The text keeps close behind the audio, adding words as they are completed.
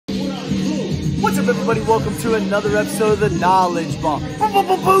What's up, everybody? Welcome to another episode of the Knowledge Bomb. Boom, boom,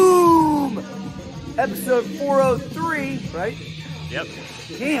 boom, boom! Episode 403, right? Yep.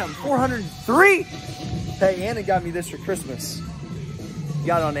 Damn, 403? Hey, Anna got me this for Christmas.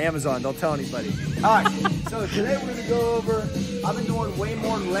 Got it on Amazon, don't tell anybody. All right, so today we're gonna go over, I've been doing way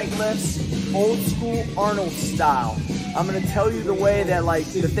more leg lifts, old school Arnold style. I'm gonna tell you the way that, like,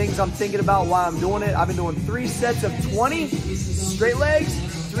 the things I'm thinking about while I'm doing it. I've been doing 3 sets of 20 straight legs,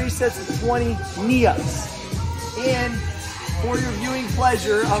 3 sets of 20 knee ups. And for your viewing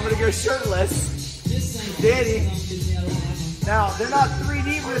pleasure, I'm gonna go shirtless. Danny. Now, they're not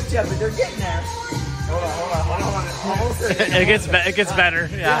 3D lifts yet, but they're getting there. Hold on. Almost there. It gets better.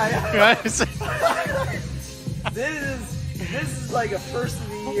 Yeah. This is like a first of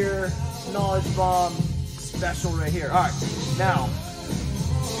the year Knowledge Bomb special right here. All right, now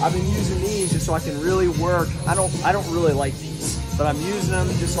I've been using these just so I can really work. I don't really like these, but I'm using them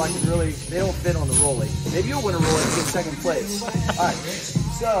just so I can really. They don't fit on the rolling. Maybe you'll win a rolling and get second place. All right,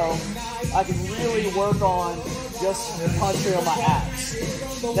 so I can really work on just concentrating on my abs.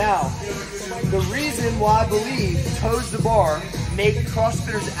 Now, the reason why I believe toes to bar make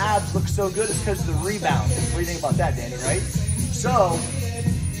CrossFitters' abs look so good is because of the rebound. What do you think about that, Danny, right? So,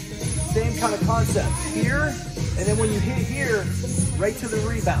 same kind of concept. Here, and then when you hit here, right to the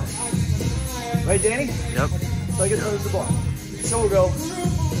rebound. Right, Danny? Yep. So I get toes to bar. So we'll go,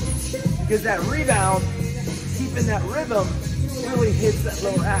 because that rebound, keeping that rhythm, really hits that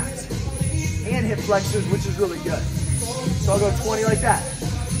lower abs. And hip flexors, which is really good. So I'll go 20 like that.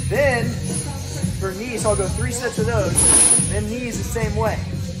 Then, for knees, I'll go 3 sets of those. Then knees the same way.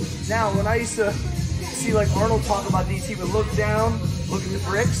 Now, when I used to see like Arnold talk about these, he would look down, look at the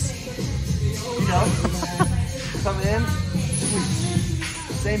bricks, you know, come in,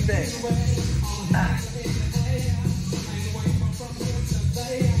 same thing.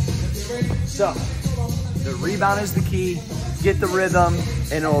 So, the rebound is the key. Get the rhythm,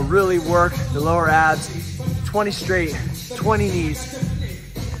 and it'll really work the lower abs. 20 straight, 20 knees.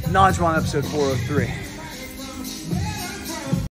 Knowledge Bomb episode 403.